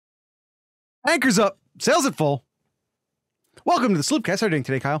Anchors up, sails at full. Welcome to the Sloopcast. How are you doing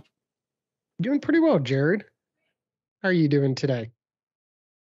today, Kyle? Doing pretty well, Jared. How are you doing today?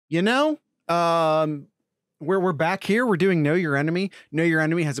 You know, we're back here. We're doing Know Your Enemy. Know Your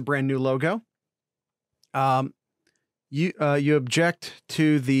Enemy has a brand new logo. You object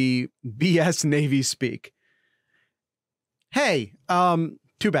to the BS Navy speak. Hey,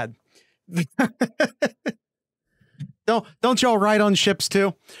 too bad. Don't y'all ride on ships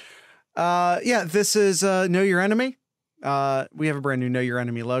too? Yeah, this is Know Your Enemy. We have a brand new Know Your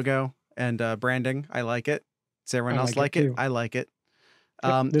Enemy logo and branding. I like it. Does everyone else like it? I like it.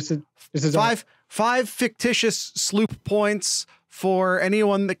 This is five fictitious sloop points for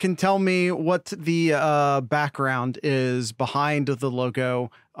anyone that can tell me what the background is behind the logo.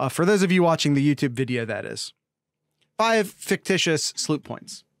 For those of you watching the YouTube video, that is 5 fictitious sloop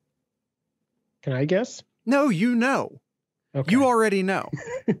points. Can I guess? No, you know. Okay. You already know.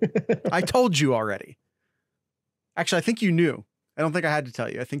 I told you already. Actually, I think you knew. I don't think I had to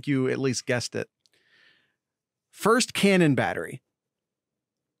tell you. I think you at least guessed it. First cannon battery.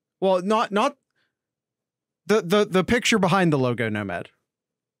 Well, not the picture behind the logo, Nomad.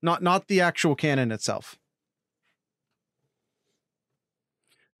 Not the actual cannon itself.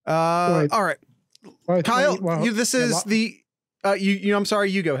 All right. Kyle, this is I'm sorry,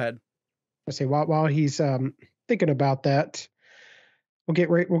 you go ahead. I say while he's thinking about that, we'll get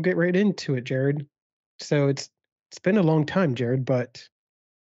right into it, Jared. So it's been a long time, Jared, but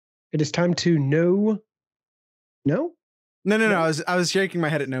it is time to know. No. I was shaking my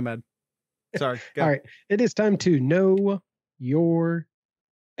head at Nomad. Sorry. Go. All right. It is time to know your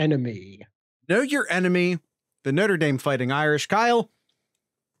enemy. Know your enemy. The Notre Dame Fighting Irish. Kyle,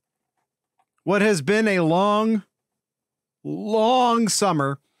 what has been a long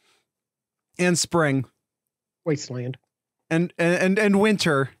summer and spring, wasteland, and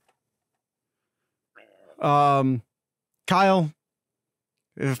winter. Kyle,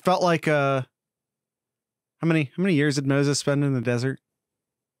 it felt like how many years did Moses spend in the desert?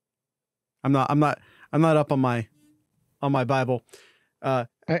 I'm not up on my Bible. I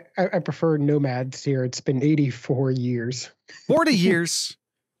prefer nomads here. It's been 84 years. 40 years.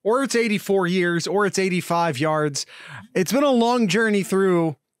 Or it's 84 years, or it's 85 yards. It's been a long journey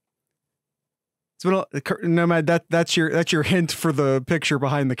through. It's been a nomad. That's your hint for the picture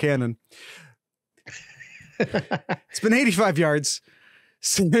behind the cannon. It's been 85 yards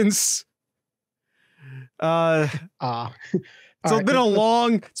since. So it's been a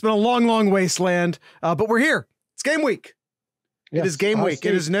long wasteland. But we're here. It's game week. Yes, it is game week.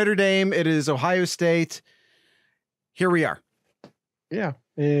 It is Notre Dame. It is Ohio State. Here we are. Yeah.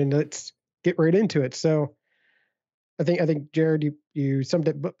 And let's get right into it. So I think Jared, you summed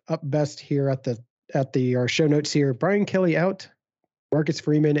it up best here at our show notes here. Brian Kelly out, Marcus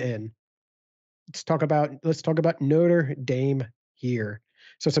Freeman in. Let's talk about Notre Dame here.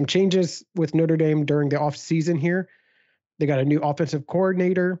 So some changes with Notre Dame during the off season here. They got a new offensive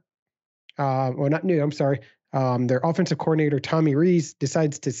coordinator. Well, not new. I'm sorry. Their offensive coordinator Tommy Rees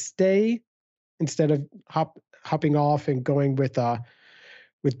decides to stay instead of hopping off and going with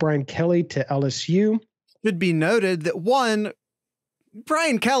Brian Kelly to LSU. Should be noted that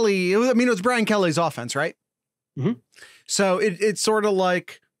Brian Kelly, it was Brian Kelly's offense, right? Mm-hmm. So it's sort of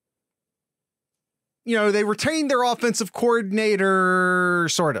like, they retained their offensive coordinator,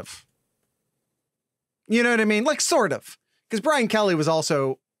 sort of. You know what I mean? Like, sort of. Because Brian Kelly was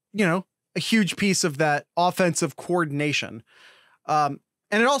also, a huge piece of that offensive coordination. And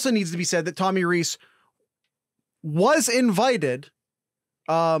it also needs to be said that Tommy Rees was invited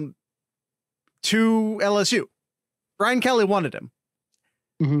to LSU. Brian Kelly wanted him.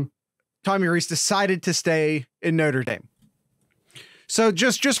 Mm-hmm. Tommy Rees decided to stay in Notre Dame. So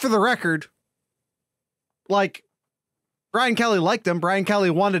just for the record, like, Brian Kelly liked him. Brian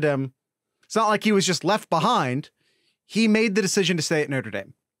Kelly wanted him. It's not like he was just left behind. He made the decision to stay at Notre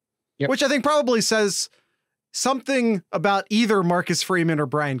Dame, yep. Which I think probably says something about either Marcus Freeman or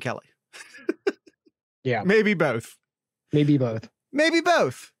Brian Kelly. Yeah. Maybe both. Big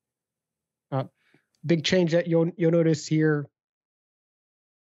change that you'll notice here.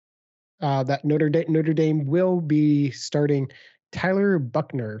 That Notre Dame will be starting Tyler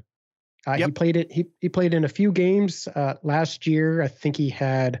Buckner. Yep. He played in a few games last year. I think he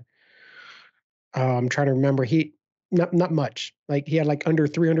had. I'm trying to remember. He not much. Like, he had like under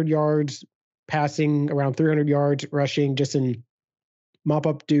 300 yards passing, around 300 yards rushing, just in mop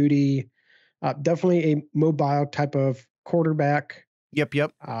up duty. Definitely a mobile type of quarterback. Yep.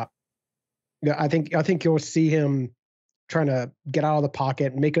 Yeah, I think you'll see him trying to get out of the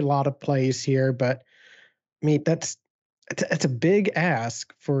pocket, make a lot of plays here. But I mean, that's it's a big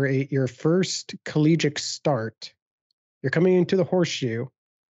ask for your first collegiate start. You're coming into the Horseshoe.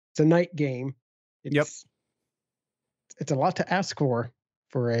 It's a night game. It's a lot to ask for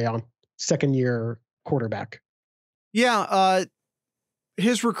a second year quarterback. Yeah,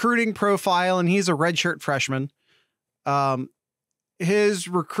 his recruiting profile, and he's a redshirt freshman. I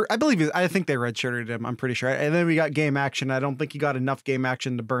think they redshirted him. I'm pretty sure. And then we got game action. I don't think he got enough game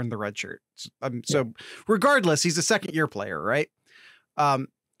action to burn the red shirt. So regardless, he's a second year player, right?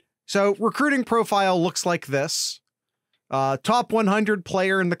 So recruiting profile looks like this. Top 100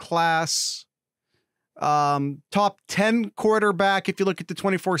 player in the class. Top 10 quarterback. If you look at the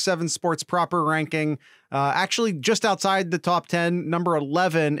 24/7 Sports proper ranking, actually just outside the top 10, number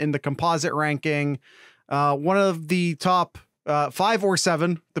 11 in the composite ranking. One of the top 5 or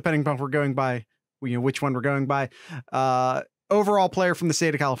 7, depending upon if we're going by, which one we're going by, overall player from the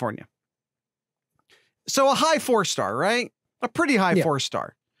state of California. So a high 4-star, right? A pretty high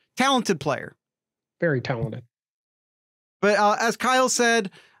 4-star. Talented player. Very talented. But as Kyle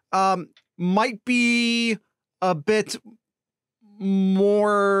said, might be a bit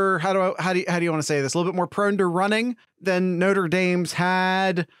more, how do you want to say this? A little bit more prone to running than Notre Dame's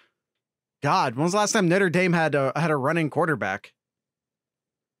had. God, when was the last time Notre Dame had a running quarterback?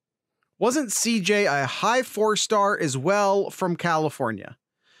 Wasn't CJ a high 4-star as well from California?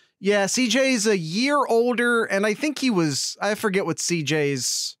 Yeah, CJ's a year older, and I think I forget what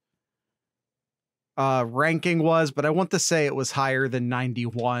CJ's ranking was, but I want to say it was higher than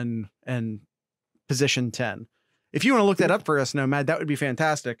 91 and position 10. If you want to look that up for us, Nomad, that would be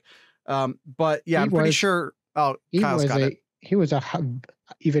fantastic. But yeah, I'm pretty sure. Oh, Kyle's got it. He was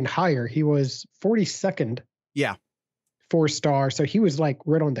even higher. He was 42nd. Yeah. 4-star. So he was like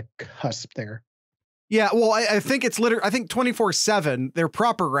right on the cusp there. Yeah. Well, I think it's literally, I think 24/7, their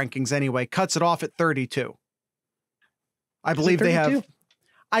proper rankings anyway, cuts it off at 32. I believe they have.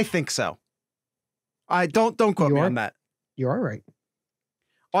 I think so. I don't quote me on that. You are right.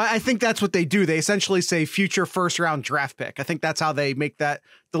 Well, I think that's what they do. They essentially say future first-round draft pick. I think that's how they make that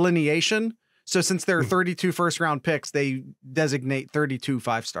delineation. So since there are 32 first-round picks, they designate 32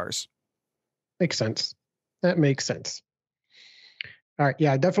 5-stars. Makes sense. That makes sense. All right.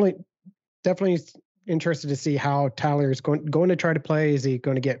 Yeah, definitely interested to see how Tyler is going to try to play. Is he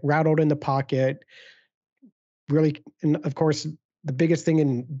going to get rattled in the pocket? Really, and of course, the biggest thing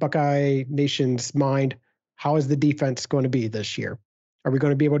in Buckeye Nation's mind, how is the defense going to be this year? Are we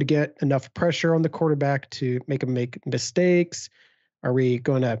going to be able to get enough pressure on the quarterback to make him make mistakes? Are we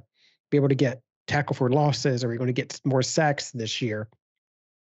going to be able to get tackle for losses? Are we going to get more sacks this year?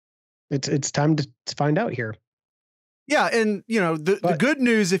 It's time to find out here. Yeah, and the good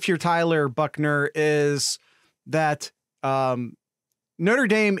news if you're Tyler Buckner is that Notre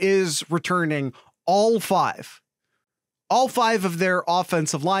Dame is returning all five of their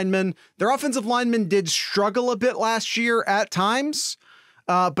offensive linemen. Their offensive linemen did struggle a bit last year at times,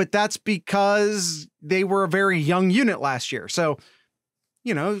 but that's because they were a very young unit last year. So,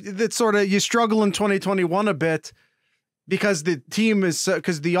 that's sort of, you struggle in 2021 a bit because the team is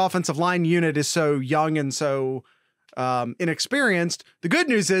because the offensive line unit is so young and so inexperienced. The good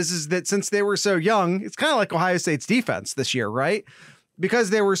news is that since they were so young, it's kind of like Ohio State's defense this year, right?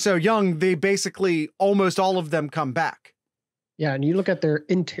 Because they were so young, they basically almost all of them come back. Yeah, and you look at their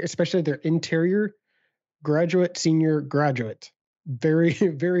especially their interior, graduate, senior, graduate, very,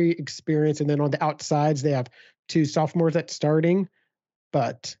 very experienced. And then on the outsides, they have 2 sophomores that's starting.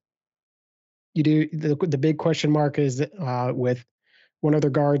 But you do the big question mark is with one of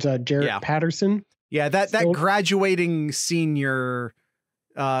their guards, Jarrett Patterson. Yeah, that graduating senior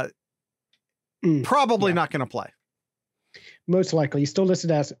probably not going to play. Most likely. He's still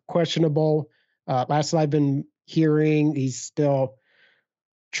listed as questionable. Last I've been hearing, he's still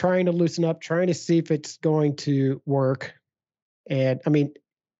trying to loosen up, trying to see if it's going to work. And I mean,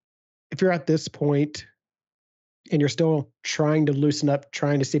 if you're at this point and you're still trying to loosen up,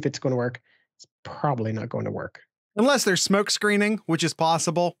 trying to see if it's going to work, it's probably not going to work. Unless they're smoke screening, which is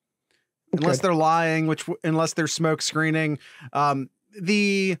possible. Unless they're lying, unless they're smoke screening.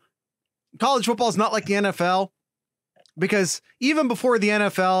 The college football is not like the NFL, because even before the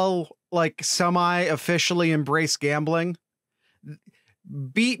NFL semi-officially embraced gambling,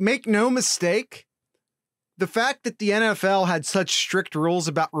 make no mistake, the fact that the NFL had such strict rules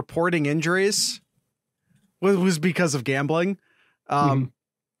about reporting injuries was because of gambling.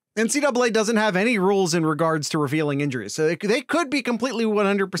 NCAA doesn't have any rules in regards to revealing injuries. So they could be completely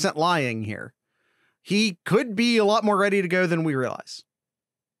 100% lying here. He could be a lot more ready to go than we realize.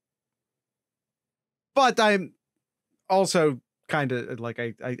 But I'm also kind of like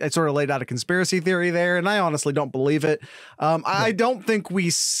I sort of laid out a conspiracy theory there, and I honestly don't believe it. I don't think we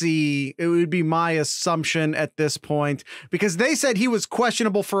see, it would be my assumption at this point, because they said he was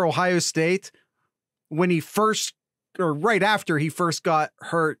questionable for Ohio State when he first, or right after he first got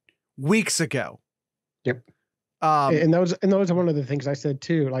hurt weeks ago. Yep. And that was one of the things I said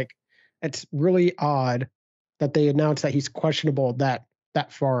too. Like, it's really odd that they announced that he's questionable that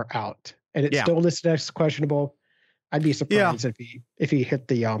far out, and it's still listed as questionable. I'd be surprised if he hit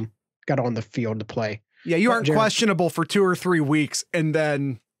the got on the field to play. Yeah, you aren't questionable for 2 or 3 weeks, and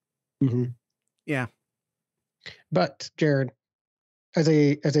then yeah. But Jared, as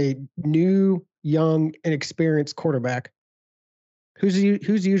a new, young, inexperienced quarterback, who's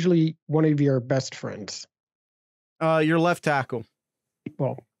usually one of your best friends? Your left tackle.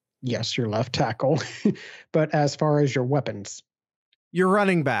 Well, yes, your left tackle. But as far as your weapons, your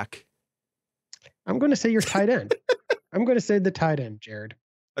running back. I'm going to say your tight end. I'm going to say the tight end, Jared.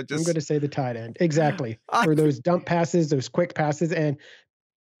 I'm going to say the tight end. Exactly. For those dump passes, those quick passes. And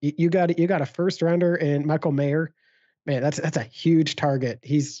you got a first rounder in Michael Mayer. Man, that's a huge target.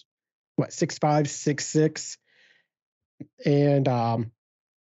 He's what, 6'5", 6'6". And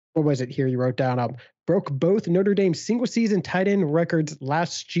what was it here you wrote down? Broke both Notre Dame single season tight end records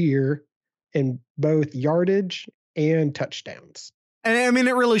last year in both yardage and touchdowns. And I mean,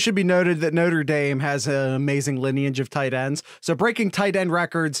 it really should be noted that Notre Dame has an amazing lineage of tight ends. So breaking tight end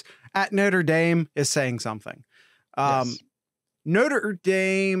records at Notre Dame is saying something. Yes. Notre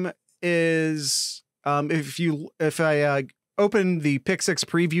Dame is, if I open the Pick Six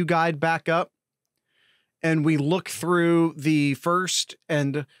preview guide back up and we look through the first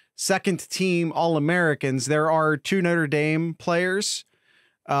and second team All-Americans, there are 2 Notre Dame players.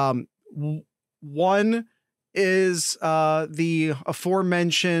 One is the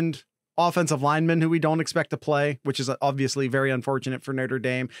aforementioned offensive lineman who we don't expect to play, which is obviously very unfortunate for Notre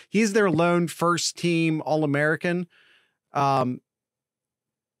Dame. He's their lone first team All-American.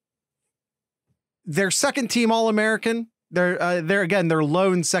 Their second team All-American, they're again, their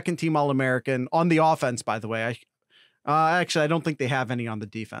lone second team All-American on the offense, by the way. Actually, I don't think they have any on the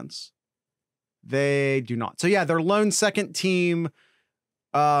defense. They do not. So yeah, their lone second team,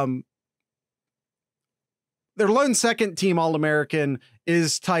 All-American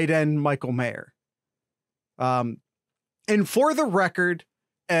is tight end Michael Mayer. And for the record,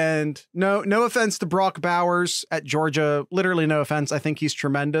 and no offense to Brock Bowers at Georgia, literally no offense. I think he's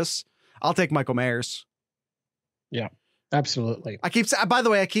tremendous. I'll take Michael Mayers. Yeah, absolutely. By the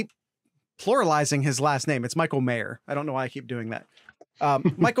way, I keep pluralizing his last name. It's Michael Mayer. I don't know why I keep doing that.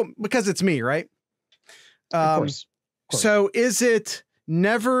 Michael, because it's me, right? Of course. So is it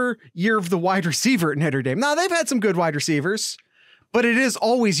never year of the wide receiver at Notre Dame? Now, they've had some good wide receivers, but it is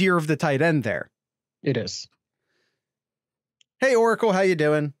always year of the tight end there. It is. Hey, Oracle, how you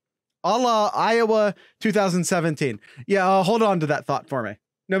doing? A la Iowa 2017. Yeah, hold on to that thought for me.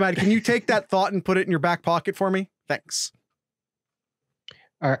 Nomad, can you take that thought and put it in your back pocket for me? Thanks.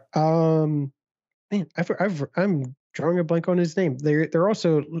 All right. Man, I'm drawing a blank on his name. They're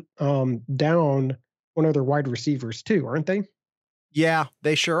also down one of their wide receivers too, aren't they? Yeah,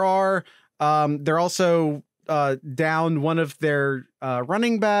 they sure are. They're also down one of their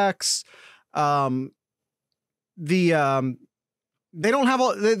running backs. They don't have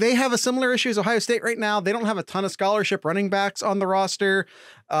they have a similar issue as Ohio State right now. They don't have a ton of scholarship running backs on the roster.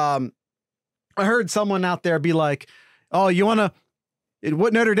 I heard someone out there be like, "Oh,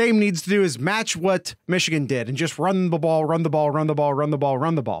 what Notre Dame needs to do is match what Michigan did and just run the ball."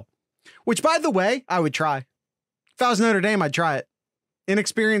 Which, by the way, I would try. If I was Notre Dame, I'd try it.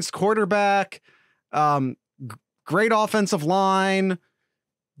 Inexperienced quarterback, great offensive line,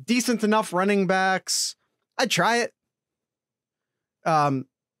 decent enough running backs. I'd try it.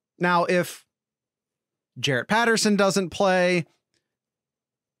 Now, if Jarrett Patterson doesn't play,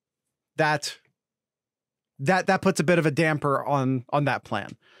 that puts a bit of a damper on that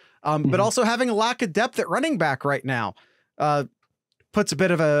plan. But also having a lack of depth at running back right now puts a bit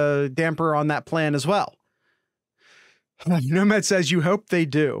of a damper on that plan as well. Nomad says, you hope they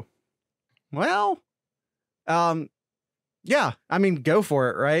do. Well, yeah, I mean, go for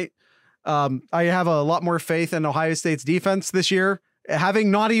it, right? I have a lot more faith in Ohio State's defense this year,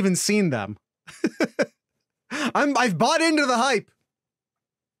 having not even seen them. I've bought into the hype.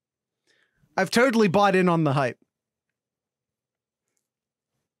 I've totally bought in on the hype.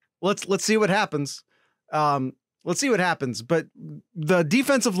 Let's see what happens. Let's see what happens. But the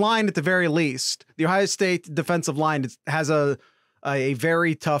defensive line, at the very least, the Ohio State defensive line has a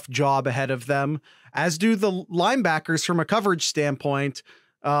very tough job ahead of them, as do the linebackers from a coverage standpoint,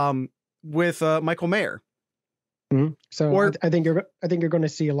 with Michael Mayer. So Or I think you're going to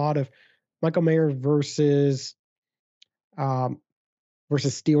see a lot of Michael Mayer um,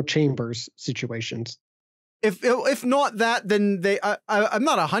 versus Steel Chambers situations. if not that, then I'm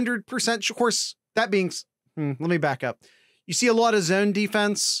not 100% sure. Of course, that being, let me back up. You see a lot of zone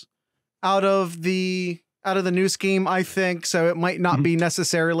defense out of the new scheme, I think. So it might not be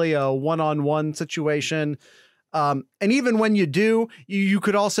necessarily a one-on-one situation. And even when you do, you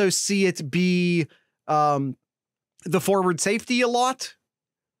could also see it be the forward safety a lot,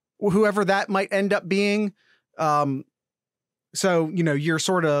 whoever that might end up being. So, your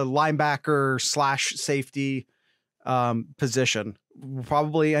sort of linebacker / safety position will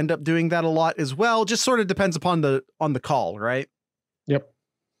probably end up doing that a lot as well. Just sort of depends upon on the call, right? Yep.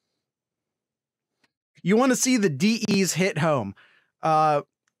 You want to see the DEs hit home.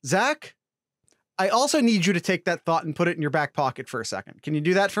 Zach, I also need you to take that thought and put it in your back pocket for a second. Can you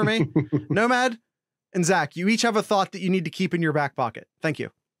do that for me? Nomad and Zach, you each have a thought that you need to keep in your back pocket. Thank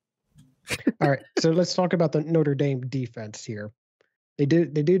you. All right. So let's talk about the Notre Dame defense here. They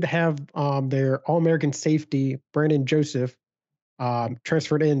did have their All-American safety, Brandon Joseph,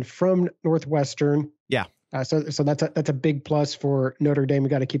 transferred in from Northwestern. Yeah. So that's a big plus for Notre Dame. We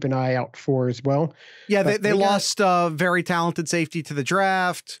got to keep an eye out for as well. Yeah, they lost a very talented safety to the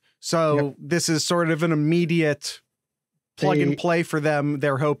draft. So This is sort of an immediate plug and play for them.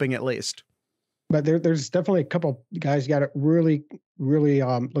 They're hoping at least. But there's definitely a couple guys you got to really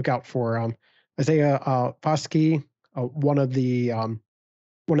look out for. Isaiah Foskey, one of the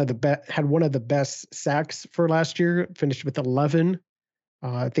best sacks for last year. Finished with 11.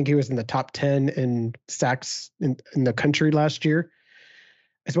 I think he was in the top 10 in sacks in the country last year,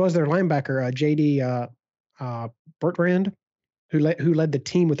 as well as their linebacker JD Bertrand, who led the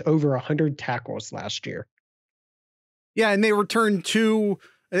team with over 100 tackles last year. Yeah, and they returned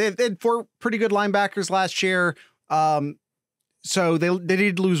they had 4 pretty good linebackers last year. So they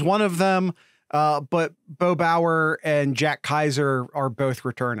did lose one of them, but Bo Bauer and Jack Kaiser are both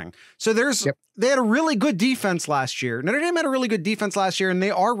returning. So they had a really good defense last year. Notre Dame had a really good defense last year, and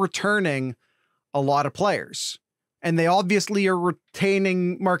they are returning a lot of players. And they obviously are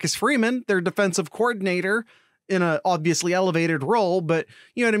retaining Marcus Freeman, their defensive coordinator, in a obviously elevated role. But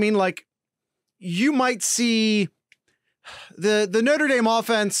you know what I mean? Like, you might see the Notre Dame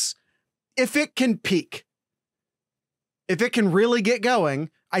offense, if it can peak, if it can really get going,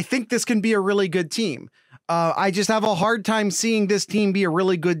 I think this can be a really good team. I just have a hard time seeing this team be a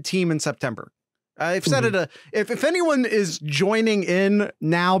really good team in September. I've said it. If anyone is joining in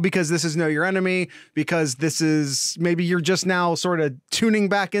now because this is Know Your Enemy, because this is maybe you're just now sort of tuning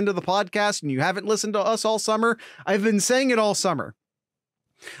back into the podcast and you haven't listened to us all summer, I've been saying it all summer.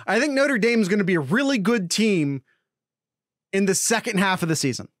 I think Notre Dame is going to be a really good team in the second half of the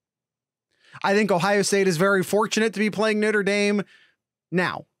season. I think Ohio State is very fortunate to be playing Notre Dame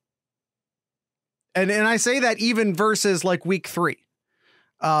now. And I say that even versus like week 3.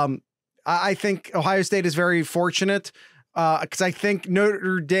 I think Ohio State is very fortunate because I think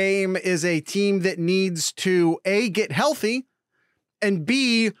Notre Dame is a team that needs to A, get healthy, and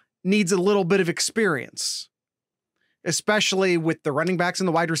B, needs a little bit of experience, especially with the running backs and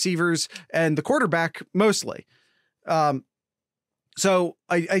the wide receivers and the quarterback mostly. So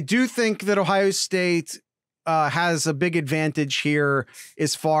I do think that Ohio State has a big advantage here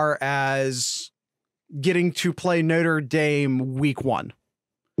as far as getting to play Notre Dame week 1.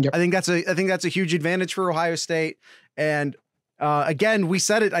 Yep. I think that's a huge advantage for Ohio State. And again, we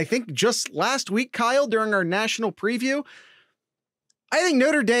said it, I think just last week, Kyle, during our national preview. I think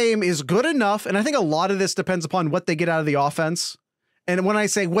Notre Dame is good enough. And I think a lot of this depends upon what they get out of the offense. And when I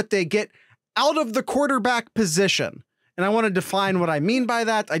say what they get out of the quarterback position, and I want to define what I mean by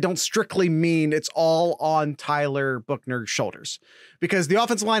that, I don't strictly mean it's all on Tyler Buchner's shoulders, because the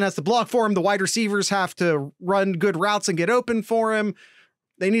offensive line has to block for him. The wide receivers have to run good routes and get open for him.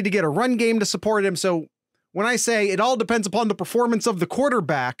 They need to get a run game to support him. So when I say it all depends upon the performance of the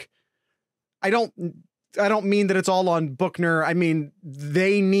quarterback, I don't mean that it's all on Buchner. I mean,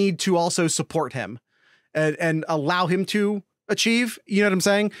 they need to also support him and allow him to achieve. You know what I'm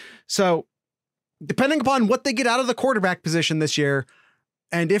saying? So depending upon what they get out of the quarterback position this year,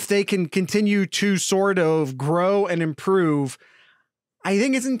 and if they can continue to sort of grow and improve, I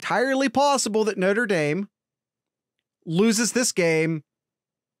think it's entirely possible that Notre Dame loses this game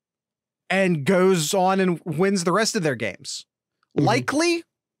and goes on and wins the rest of their games. Likely?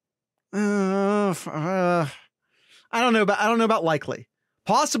 I don't know about likely.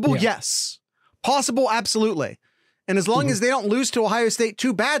 Possible, yes. Possible, absolutely. And as long as they don't lose to Ohio State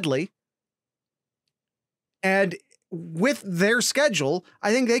too badly, and with their schedule,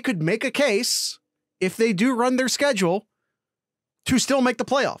 I think they could make a case if they do run their schedule, to still make the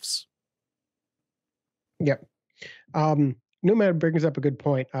playoffs. Yep. Nomad brings up a good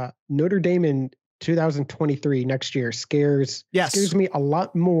point. Notre Dame in 2023 next year scares me a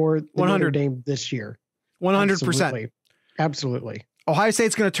lot more than 100. Notre Dame this year. 100%. Absolutely. Ohio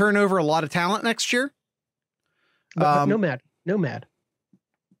State's going to turn over a lot of talent next year. But Nomad.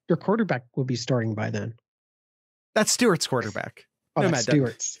 Your quarterback will be starting by then. That's Stewart's quarterback. Oh, that's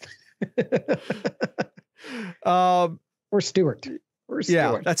Stewart's. Or Stewart.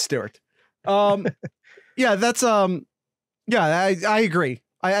 Yeah, that's Stewart. Yeah, that's I agree.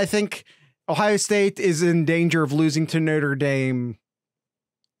 I think Ohio State is in danger of losing to Notre Dame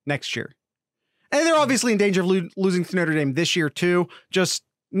next year. And they're obviously in danger of losing to Notre Dame this year too. Just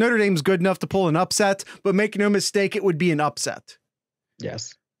Notre Dame's good enough to pull an upset, but make no mistake, it would be an upset.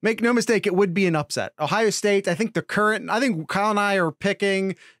 Yes. Make no mistake, it would be an upset. Ohio State, I think Kyle and I are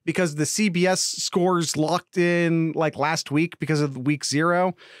picking because the CBS scores locked in like last week because of week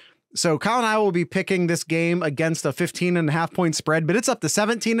 0. So Kyle and I will be picking this game against a 15.5 point spread, but it's up to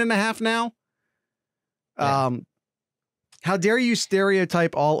 17.5 now. Yeah. How dare you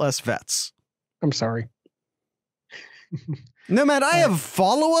stereotype all us vets? I'm sorry. No, man, I have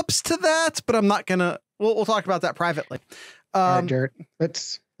follow-ups to that, but I'm not gonna. We'll talk about that privately. All right, Jared.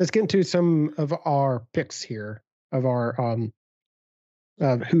 Let's get into some of our picks here of our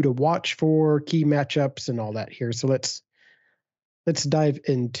who to watch for, key matchups, and all that here. So let's dive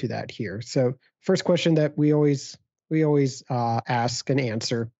into that here. So first question that we always ask and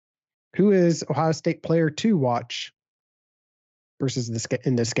answer: who is Ohio State player to watch versus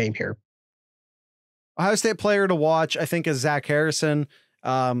in this game here? Ohio State player to watch, I think, is Zach Harrison.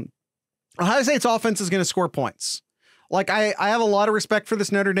 Ohio State's offense is going to score points. Like I have a lot of respect for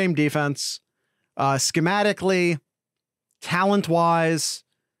this Notre Dame defense, schematically, talent wise.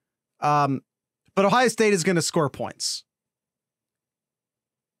 But Ohio State is going to score points.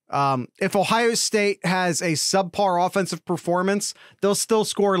 If Ohio State has a subpar offensive performance, they'll still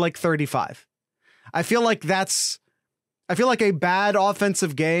score like 35. I feel like a bad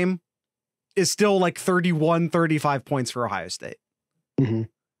offensive game is still like 31, 35 points for Ohio State.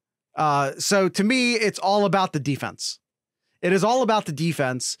 Mm-hmm. So to me, it's all about the defense. It is all about the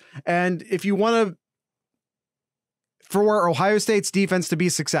defense. And if you want for Ohio State's defense to be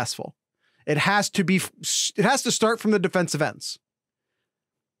successful, it has to start from the defensive ends.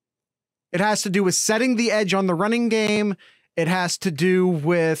 It has to do with setting the edge on the running game. It has to do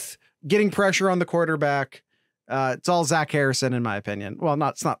with getting pressure on the quarterback. It's all Zach Harrison, in my opinion. Well,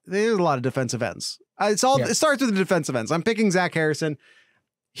 it's not. There's a lot of defensive ends. It starts with the defensive ends. I'm picking Zach Harrison.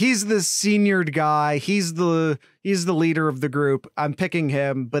 He's the seniored guy. He's the leader of the group. I'm picking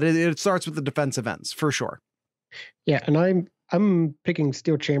him, but it starts with the defensive ends for sure. Yeah, and I'm picking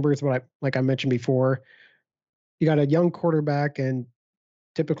Steel Chambers. Like I mentioned before, you got a young quarterback, and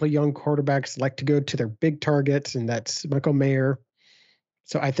typically young quarterbacks like to go to their big targets, and that's Michael Mayer.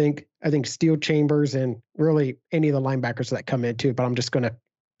 So I think Steel Chambers and really any of the linebackers that come in too, but I'm just going to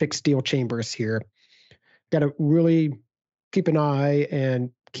pick Steel Chambers here. Got to really keep an eye and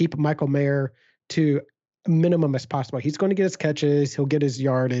keep Michael Mayer to a minimum as possible. He's going to get his catches, he'll get his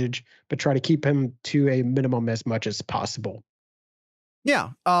yardage, but try to keep him to a minimum as much as possible. Yeah,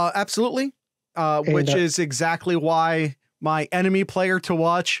 absolutely. Which is exactly why my enemy player to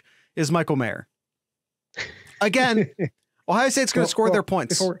watch is Michael Mayer. Again, Ohio State's going to score their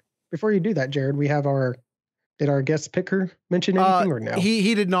points. Before you do that, Jared, did our guest picker mention anything or no?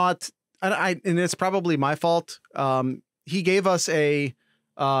 He did not. And it's probably my fault. He gave us a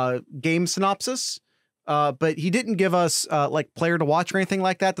game synopsis, but he didn't give us like player to watch or anything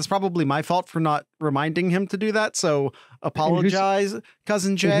like that. That's probably my fault for not reminding him to do that. So apologize,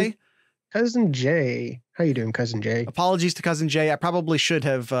 Cousin Jay. Cousin Jay. How you doing, Cousin Jay? Apologies to Cousin Jay. I probably should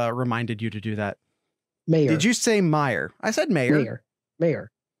have reminded you to do that. Mayer. Did you say Meyer? I said Mayer.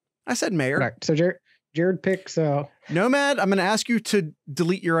 Mayer. I said Mayer. Right. So Jared picks. Nomad, I'm going to ask you to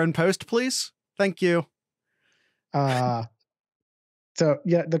delete your own post, please. Thank you. So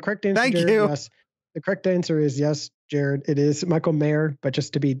yeah, the correct answer. Thank Jared, you. Yes. The correct answer is yes, Jared. It is Michael Mayer, but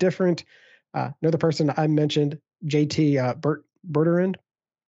just to be different, another person I mentioned, JT Bertrand,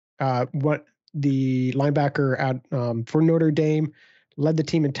 what the linebacker at for Notre Dame, led the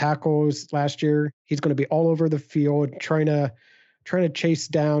team in tackles last year. He's going to be all over the field trying to chase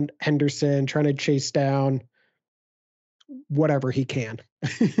down Henderson, trying to chase down whatever he can.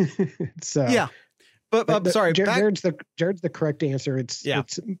 So yeah, but sorry, Jared's the correct answer. It's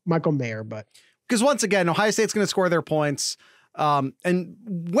Michael Mayer, but because once again, Ohio State's going to score their points. And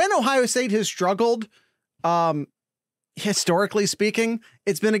when Ohio State has struggled, historically speaking,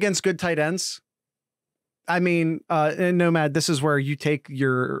 it's been against good tight ends. I mean, and Nomad, this is where you take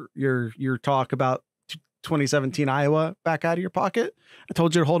your talk about 2017 Iowa back out of your pocket. I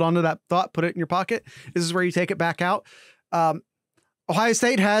told you to hold on to that thought, put it in your pocket. This is where you take it back out. Ohio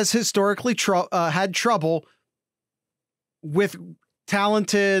State has historically had trouble with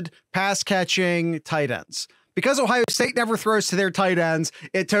talented pass catching tight ends. Because Ohio State never throws to their tight ends,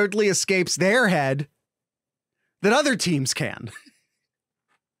 it totally escapes their head that other teams can.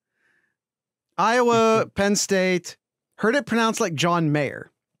 Iowa, Penn State, heard it pronounced like John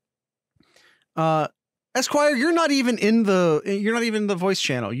Mayer. Esquire, you're not even in the voice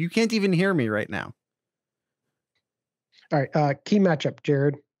channel. You can't even hear me right now. All right. Key matchup,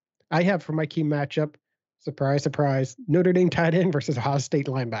 Jared. I have for my key matchup, surprise, surprise, Notre Dame tight end versus Ohio State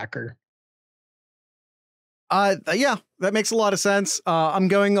linebacker. Yeah, that makes a lot of sense. I'm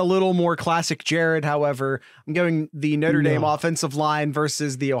going a little more classic Jared. However, I'm going the Notre Dame offensive line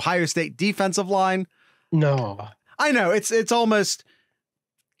versus the Ohio State defensive line. No, I know it's almost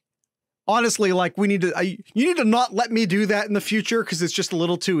honestly like you need to not let me do that in the future, because it's just a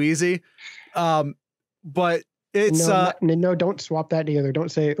little too easy. But it's no, don't swap that either.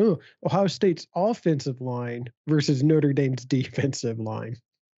 Don't say, oh, Ohio State's offensive line versus Notre Dame's defensive line.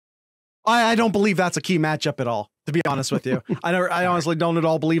 I don't believe that's a key matchup at all, to be honest with you. I honestly don't at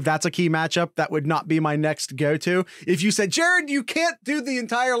all believe that's a key matchup. That would not be my next go-to. If you said, Jared, you can't do the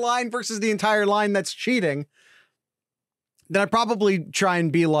entire line versus the entire line, that's cheating, then I'd probably try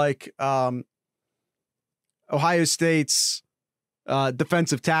and be like Ohio State's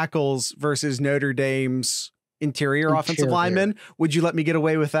defensive tackles versus Notre Dame's interior offensive linemen. Would you let me get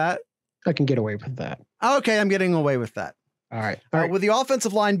away with that? I can get away with that. Okay, I'm getting away with that. All right. Will the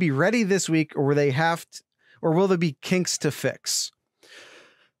offensive line be ready this week, or will there be kinks to fix?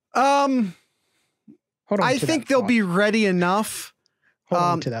 Hold on. I think they'll be ready enough. Hold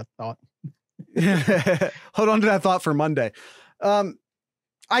on to that thought. Hold on to that thought for Monday.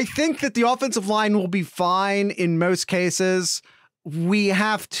 I think that the offensive line will be fine in most cases. We're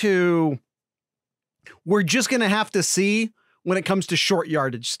just going to have to see when it comes to short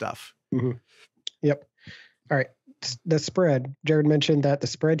yardage stuff. Mm-hmm. Yep. All right. The spread, Jared mentioned that the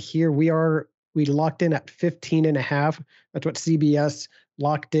spread here, we locked in at 15.5. That's what CBS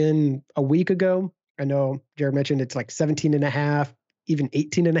locked in a week ago. I know Jared mentioned it's like 17.5, even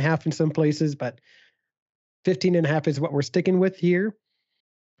 18.5 in some places, but 15.5 is what we're sticking with here.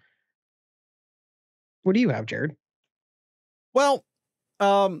 What do you have, Jared? Well,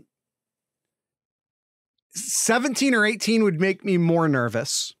 17 or 18 would make me more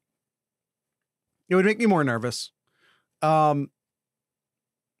nervous. It would make me more nervous. But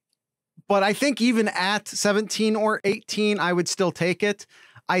I think even at 17 or 18, I would still take it.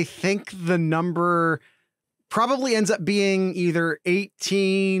 I think the number probably ends up being either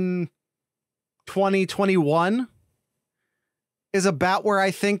 18, 20, 21 is about where I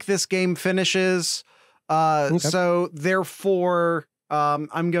think this game finishes. Okay. So therefore,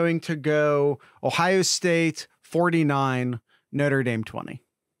 I'm going to go Ohio State 49, Notre Dame 20.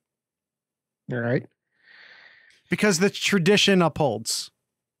 All right. Because the tradition upholds.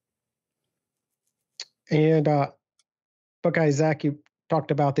 And Buckeye, Zach, you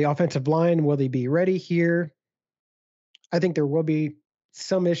talked about the offensive line. Will they be ready here? I think there will be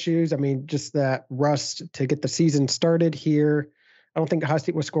some issues. I mean, just that rust to get the season started here. I don't think Ohio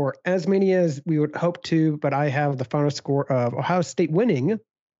State will score as many as we would hope to, but I have the final score of Ohio State winning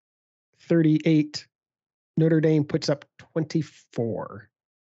 38. Notre Dame puts up 24.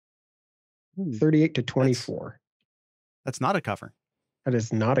 38-24. That's not a cover. That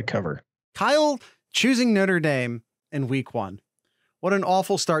is not a cover. Kyle choosing Notre Dame in week 1. What an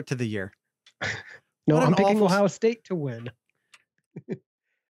awful start to the year. No, I'm picking Ohio State to win.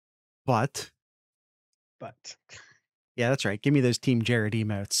 But. Yeah, that's right. Give me those Team Jared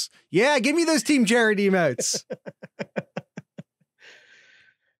emotes. Yeah, give me those Team Jared emotes.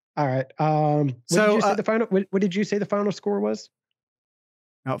 All right. What did you say the final score was?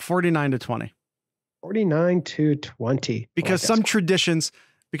 49-20. 49-20. Because some traditions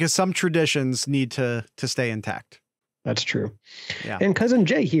need to stay intact. That's true. Yeah. And Cousin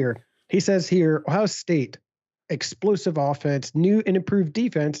Jay here, he says here, Ohio State, explosive offense, new and improved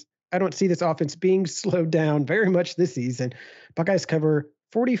defense. I don't see this offense being slowed down very much this season. Buckeyes cover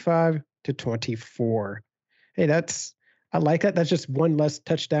 45-24. Hey, I like that. That's just one less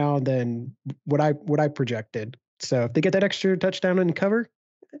touchdown than what I projected. So if they get that extra touchdown and cover,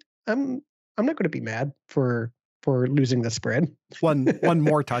 I'm not going to be mad for losing the spread. One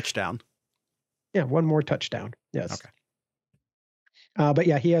more touchdown. Yeah, one more touchdown. Yes. Okay. But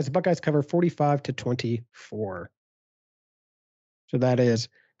yeah, he has Buckeyes cover 45-24. So that is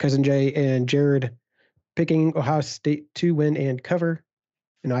Cousin Jay and Jared picking Ohio State to win and cover,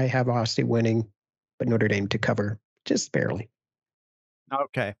 and I have Ohio State winning, but Notre Dame to cover just barely.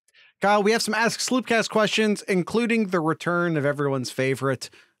 Okay. Kyle, we have some Ask Sloopcast questions, including the return of everyone's favorite,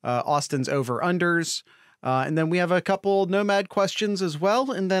 Austin's over-unders. And then we have a couple Nomad questions as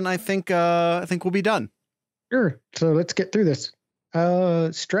well. And then I think we'll be done. Sure. So let's get through this.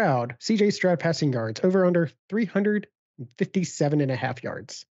 Stroud, CJ Stroud passing yards, over under 357.5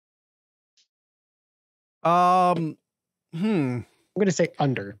 yards. I'm going to say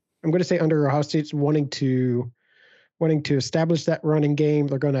under. I'm going to say under. Ohio State's wanting to establish that running game.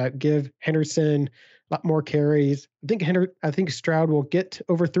 They're going to give Henderson a lot more carries. I think Stroud will get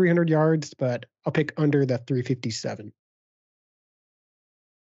over 300 yards, but I'll pick under the 357.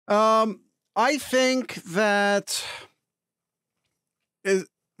 I think that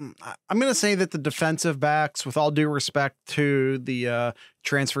I'm going to say that the defensive backs, with all due respect to the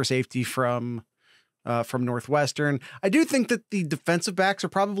transfer safety from Northwestern, I do think that the defensive backs are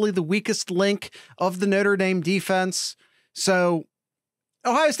probably the weakest link of the Notre Dame defense. So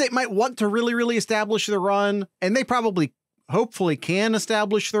Ohio State might want to really, really establish the run, and they probably, hopefully, can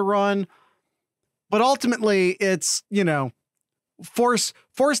establish the run. But ultimately, it's, force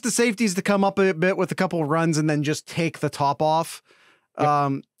the safeties to come up a bit with a couple of runs and then just take the top off.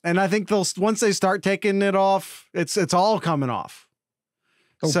 Yep. And I think once they start taking it off, it's all coming off.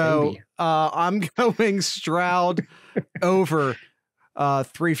 Oh, so baby. I'm going Stroud over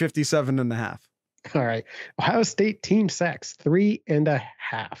 357.5. All right. Ohio State team sacks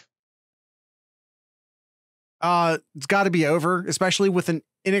 3.5. It's got to be over, especially with an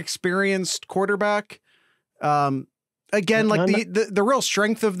inexperienced quarterback. Again, the real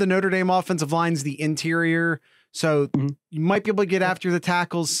strength of the Notre Dame offensive line is the interior. So you might be able to get after the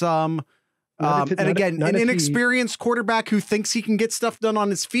tackles some. An inexperienced quarterback who thinks he can get stuff done on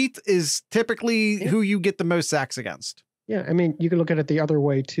his feet is typically who you get the most sacks against. Yeah, I mean, you can look at it the other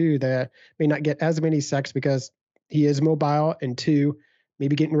way too, that may not get as many sacks because he is mobile, and two,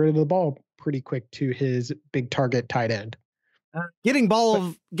 maybe getting rid of the ball pretty quick to his big target tight end. Getting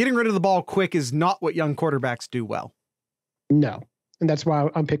rid of the ball quick is not what young quarterbacks do well. No, and that's why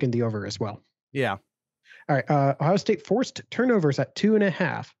I'm picking the over as well. Yeah. All right. Ohio State forced turnovers at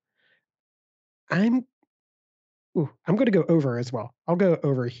 2.5. I'm going to go over as well. I'll go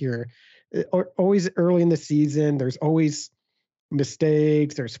over here. Always early in the season, there's always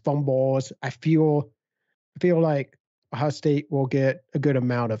mistakes, there's fumbles. I feel like Ohio State will get a good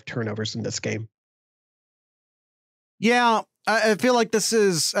amount of turnovers in this game. Yeah, I feel like this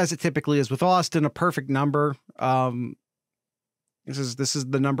is, as it typically is with Austin, a perfect number. This is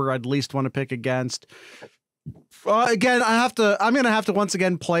the number I'd least want to pick against. Again, I'm going to have to once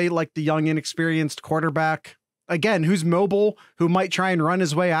again play like the young, inexperienced quarterback. Again, who's mobile, who might try and run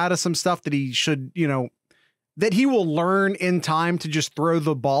his way out of some stuff that he should, that he will learn in time to just throw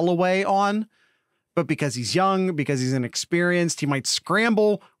the ball away on. But because he's young, because he's inexperienced, he might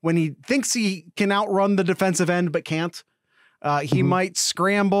scramble when he thinks he can outrun the defensive end, but can't. He might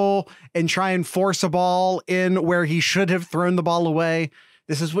scramble and try and force a ball in where he should have thrown the ball away.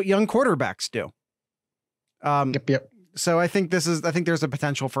 This is what young quarterbacks do. Yep. So I think there's a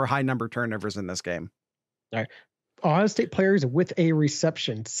potential for high number turnovers in this game. All right. Ohio State players with a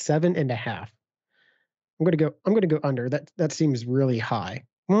reception, 7.5. I'm going to go under. That seems really high.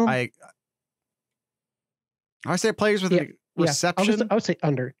 Well, Ohio State players with a reception. Yeah, I would say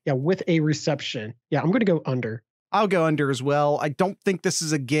under. Yeah, with a reception. Yeah, I'm going to go under. I'll go under as well. I don't think this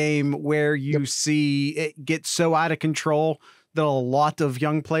is a game where you see it get so out of control that a lot of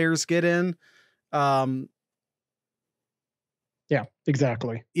young players get in. Yeah,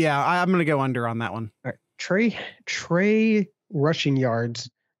 exactly. Yeah, I'm going to go under on that one. All right. Trey rushing yards,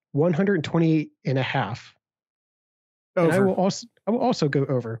 128.5. Over. And I will also go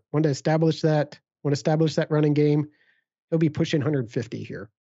over. Want to establish that running game. He'll be pushing 150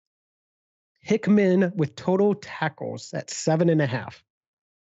 here. Hickman with total tackles at 7.5.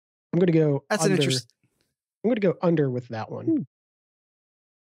 I'm going to go. That's under. An interesting. I'm going to go under with that one.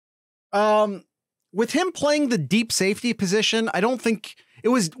 With him playing the deep safety position, I don't think it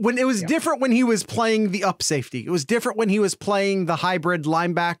was different when he was playing the up safety. It was different when he was playing the hybrid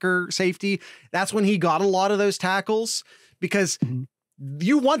linebacker safety. That's when he got a lot of those tackles because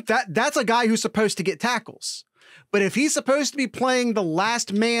you want that. That's a guy who's supposed to get tackles. But if he's supposed to be playing the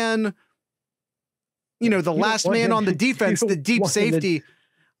last man, the last man on the defense, the deep safety,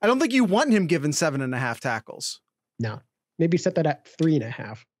 I don't think you want him given 7.5 tackles. No, maybe set that at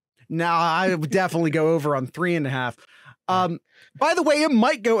 3.5. No, I would definitely go over on 3.5. By the way, it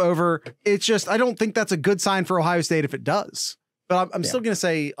might go over. It's just, I don't think that's a good sign for Ohio State if it does. but I'm still going to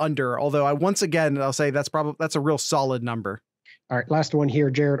say under, although I'll say that's a real solid number. All right, last one here,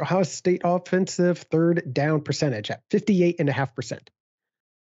 Jared. Ohio State offensive third down percentage at 58.5%.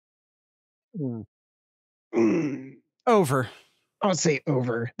 Over. I'll say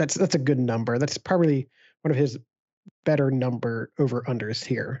over. That's a good number. That's probably one of his better number over unders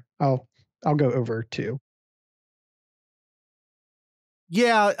here. I'll go over too.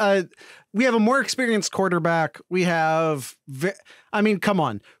 Yeah, we have a more experienced quarterback. We have, come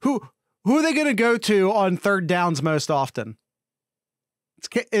on, who are they going to go to on third downs most often?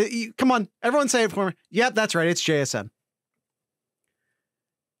 Come on, everyone say it for me. Yep, that's right. It's JSN.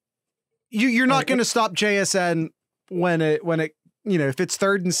 You're not going to stop JSN when it if it's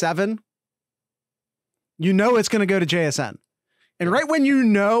 3rd and 7. It's going to go to JSN. And right when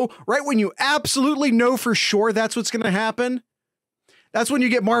you absolutely know for sure that's what's going to happen, that's when you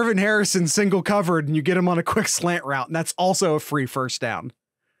get Marvin Harrison single covered and you get him on a quick slant route. And that's also a free first down.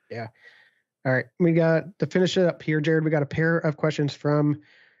 Yeah. All right. We got to finish it up here, Jared. We got a pair of questions from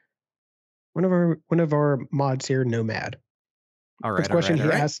one of our mods here, Nomad. All right. This question he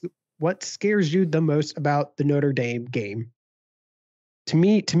asked, what scares you the most about the Notre Dame game? To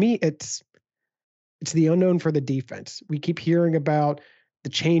me, it's the unknown for the defense. We keep hearing about the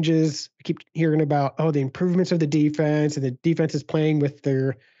changes. We keep hearing about, the improvements of the defense, and the defense is playing with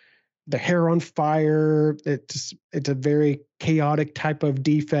their hair on fire. It's a very chaotic type of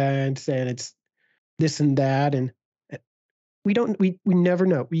defense, and it's this and that. And we never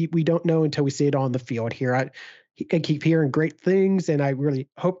know. We don't know until we see it on the field here. I keep hearing great things, and I really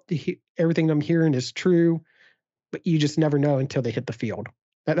hope everything I'm hearing is true, but you just never know until they hit the field.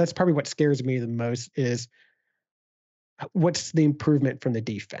 That's probably what scares me the most is what's the improvement from the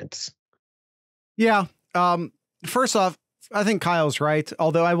defense? Yeah. First off, I think Kyle's right.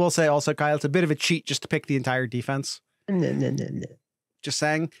 Although I will say also, Kyle, it's a bit of a cheat just to pick the entire defense. No. Just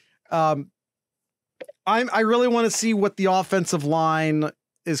saying. I really want to see what the offensive line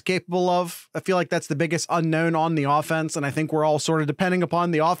is capable of. I feel like that's the biggest unknown on the offense. And I think we're all sort of depending upon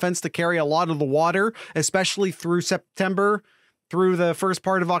the offense to carry a lot of the water, especially through September, through the first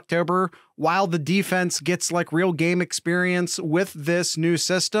part of October, while the defense gets like real game experience with this new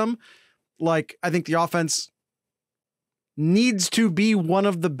system. Like, I think the offense needs to be one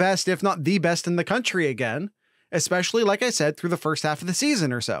of the best, if not the best in the country again, especially, like I said, through the first half of the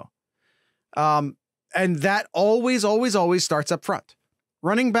season or so. And that always starts up front.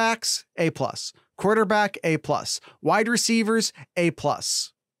 Running backs, A+. Quarterback, A+. Wide receivers, A+.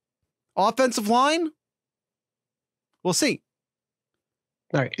 Offensive line, we'll see.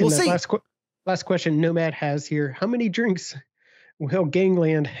 All right. We'll see. Last question Nomad has here. How many drinks will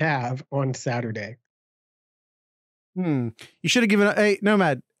Gangland have on Saturday? You should have given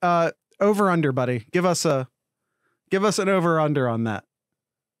Nomad, over under, buddy. Give us an over under on that.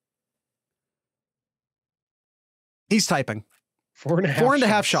 He's typing.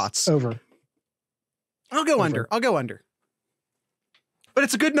 4.5 shots. Over. I'll go under. But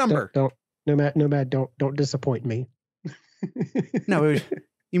it's a good number. Nomad, don't disappoint me. No,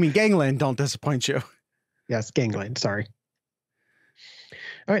 you mean Gangland don't disappoint you. Yes, Gangland, sorry.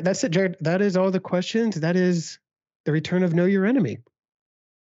 All right, that's it, Jared. That is all the questions. That is the return of Know Your Enemy.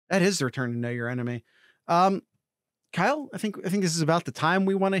 That is the return of Know Your Enemy. Kyle, I think this is about the time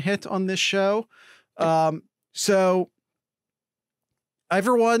we want to hit on this show. So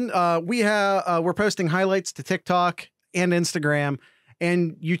everyone, we're posting highlights to TikTok and Instagram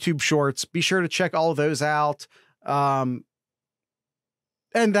and YouTube Shorts. Be sure to check all of those out.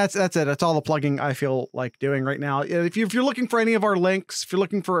 And that's it. That's all the plugging I feel like doing right now. If you're looking for any of our links, if you're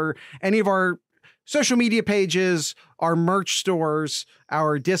looking for any of our social media pages, our merch stores,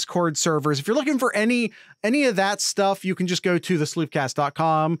 our Discord servers, if you're looking for any of that stuff, you can just go to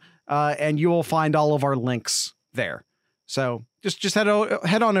thesloopcast.com and you will find all of our links there. So just head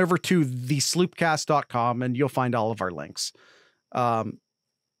on over to thesloopcast.com and you'll find all of our links. Kyle,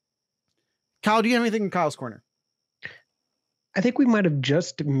 do you have anything in Kyle's corner? I think we might have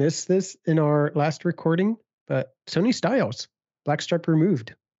just missed this in our last recording, but Sony Styles, Black Stripe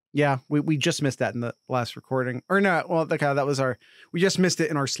removed. Yeah, we just missed that in the last recording. Or no, well, we just missed it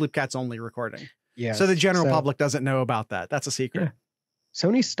in our Sloopcats only recording. Yeah. So the general public doesn't know about that. That's a secret. Yeah.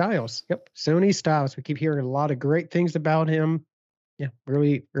 Sony Styles. Yep. Sony Styles. We keep hearing a lot of great things about him. Yeah.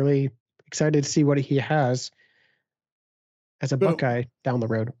 Really, really excited to see what he has as a Buckeye down the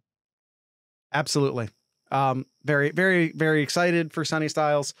road. Absolutely. Very, very, very excited for Sonny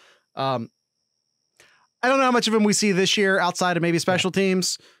Styles. I don't know how much of him we see this year outside of maybe special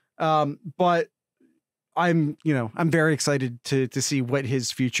teams. But I'm very excited to see what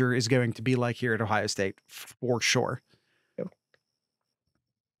his future is going to be like here at Ohio State for sure.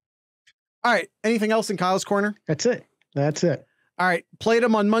 All right. Anything else in Kyle's corner? That's it. That's it. All right. Played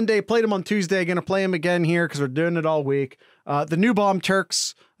them on Monday, played them on Tuesday. Going to play them again here because we're doing it all week. The New Bomb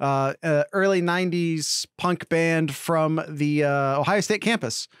Turks, early 90s punk band from the Ohio State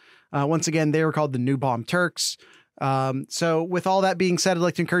campus. Once again, they were called the New Bomb Turks. So with all that being said, I'd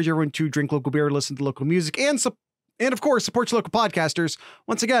like to encourage everyone to drink local beer, listen to local music, and of course, support your local podcasters.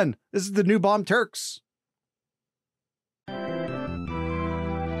 Once again, this is the New Bomb Turks.